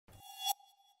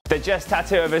The Just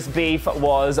Tattoo of Us beef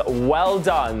was well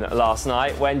done last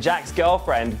night when Jack's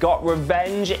girlfriend got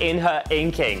revenge in her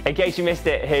inking. In case you missed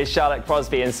it, here's Charlotte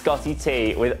Crosby and Scotty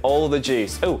T with all the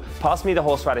juice. Oh, pass me the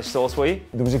horseradish sauce, will you?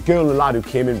 There was a girl and a lad who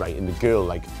came in, right, and the girl,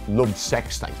 like, loved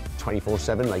sex, like,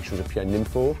 24/7, like she was a pure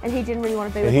nympho. And he didn't really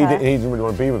want to be with her. He didn't really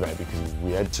want to be with her because he's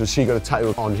weird. So she got a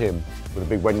tattoo on him with a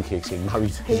big wedding cake saying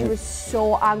married. He was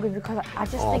so angry because I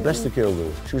just think... Oh, bless the girl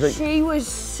though. She was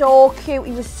so cute.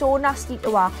 He was so nasty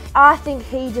to her. I think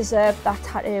he deserved that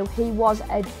tattoo. He was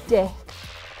a dick.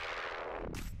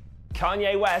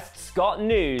 Kanye West's got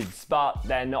nudes, but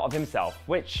they're not of himself,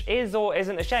 which is or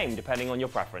isn't a shame, depending on your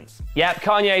preference. Yep,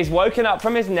 Kanye's woken up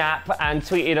from his nap and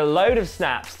tweeted a load of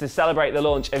snaps to celebrate the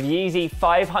launch of Yeezy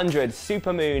 500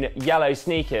 Supermoon yellow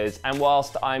sneakers, and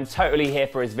whilst I'm totally here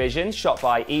for his vision, shot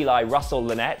by Eli Russell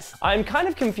Lynette, I'm kind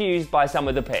of confused by some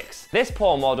of the pics. This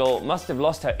poor model must have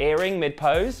lost her earring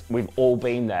mid-pose. We've all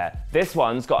been there. This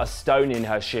one's got a stone in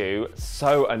her shoe,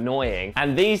 so annoying.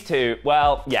 And these two,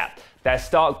 well, yeah, they're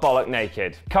stark bollock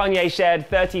naked. Kanye shared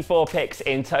 34 pics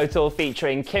in total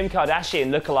featuring Kim Kardashian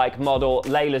lookalike model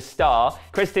Layla Starr,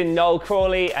 Kristen Noel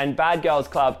Crawley, and Bad Girls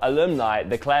Club alumni,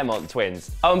 the Claremont twins.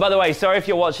 Oh, and by the way, sorry if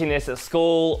you're watching this at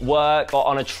school, work, or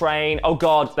on a train. Oh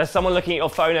God, there's someone looking at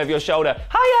your phone over your shoulder.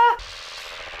 Hiya!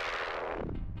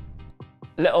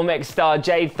 Little Mix star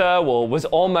Jade Thirlwall was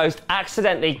almost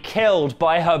accidentally killed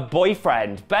by her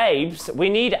boyfriend. Babes, we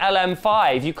need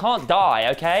LM5, you can't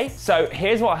die, okay? So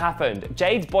here's what happened.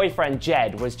 Jade's boyfriend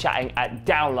Jed was chatting at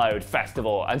Download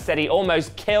Festival and said he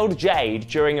almost killed Jade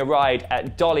during a ride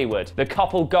at Dollywood. The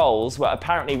couple goals were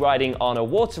apparently riding on a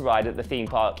water ride at the theme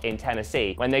park in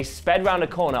Tennessee when they sped round a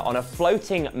corner on a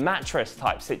floating mattress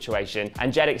type situation,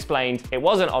 and Jed explained it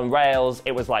wasn't on rails,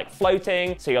 it was like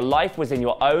floating, so your life was in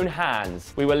your own hands.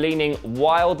 We were leaning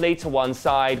wildly to one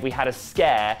side, we had a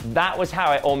scare. That was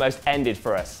how it almost ended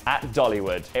for us at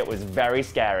Dollywood. It was very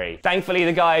scary. Thankfully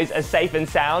the guys are safe and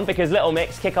sound because Little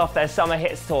Mix kick off their summer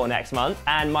hits tour next month,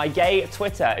 and my gay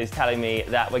Twitter is telling me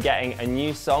that we're getting a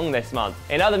new song this month.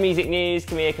 In other music news,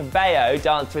 Camila Cabello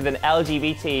danced with an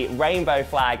LGBT rainbow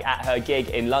flag at her gig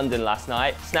in London last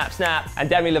night. Snap snap. And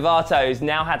Demi Lovato's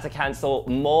now had to cancel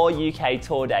more UK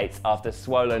tour dates after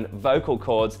swollen vocal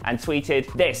cords and tweeted,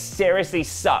 "This seriously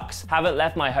sucks. Haven't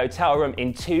left my hotel room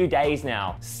in 2 days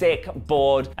now. Sick,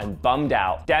 bored, and bummed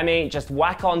out. Demi, just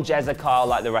whack on Jezza Kyle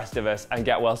like the rest of us and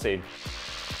get well soon."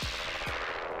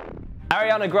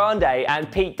 Ariana Grande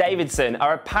and Pete Davidson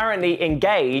are apparently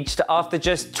engaged after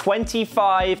just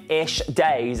 25-ish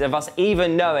days of us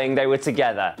even knowing they were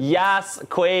together. Yes,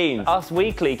 queen. Us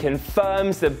Weekly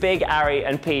confirms the big Ari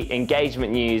and Pete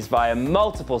engagement news via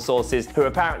multiple sources who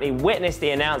apparently witnessed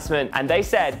the announcement, and they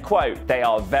said, quote, "They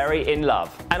are very in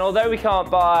love." And although we can't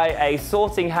buy a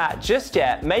sorting hat just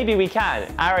yet, maybe we can.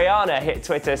 Ariana hit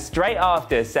Twitter straight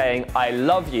after saying, "I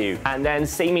love you," and then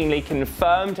seemingly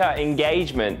confirmed her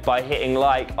engagement by hitting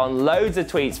like on loads of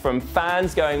tweets from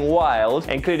fans going wild,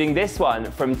 including this one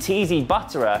from TZ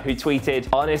Butterer, who tweeted,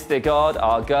 "Honest to God,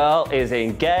 our girl is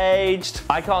engaged."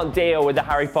 I can't deal with the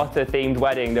Harry Potter themed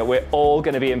wedding that we're all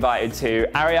going to be invited to.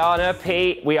 Ariana,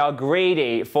 Pete, we are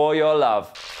greedy for your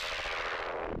love.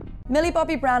 Millie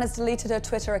Bobby Brown has deleted her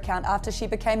Twitter account after she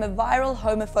became a viral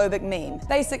homophobic meme.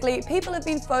 Basically, people have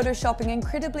been photoshopping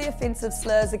incredibly offensive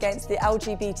slurs against the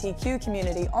LGBTQ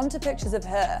community onto pictures of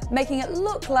her, making it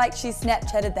look like she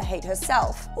Snapchatted the hate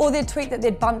herself. Or they'd tweet that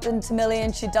they'd bumped into Millie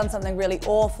and she'd done something really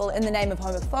awful in the name of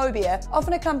homophobia,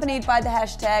 often accompanied by the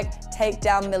hashtag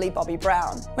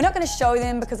 #TakeDownMillieBobbyBrown. We're not going to show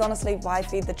them because honestly, why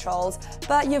feed the trolls?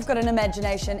 But you've got an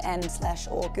imagination and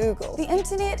 /or Google. The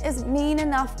internet is mean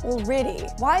enough already.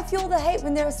 Why fuel the hate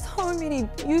when there are so many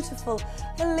beautiful,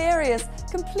 hilarious,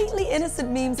 completely innocent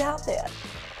memes out there?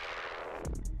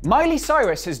 Miley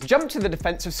Cyrus has jumped to the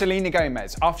defense of Selena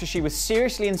Gomez after she was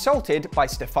seriously insulted by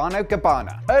Stefano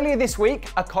Gabbana. Earlier this week,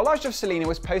 a collage of Selena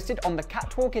was posted on the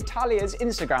Catwalk Italia's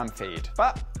Instagram feed.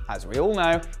 But, as we all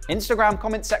know, Instagram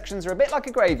comment sections are a bit like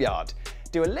a graveyard.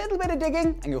 Do a little bit of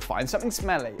digging and you'll find something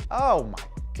smelly. Oh my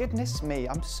goodness me,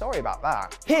 I'm sorry about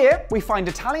that. Here, we find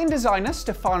Italian designer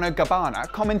Stefano Gabbana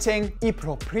commenting, "I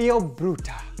proprio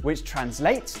brutta," which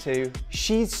translates to,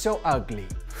 "She's so ugly."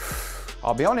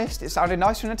 I'll be honest, it sounded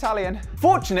nicer in Italian.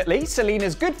 Fortunately,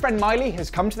 Selena's good friend Miley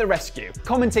has come to the rescue,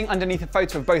 commenting underneath a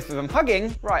photo of both of them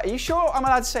hugging. Right, are you sure I'm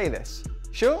allowed to say this?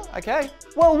 Sure? Okay.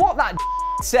 Well, what that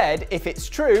said, if it's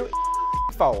true,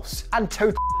 false. And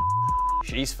total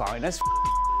she's fine as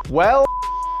well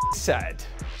said.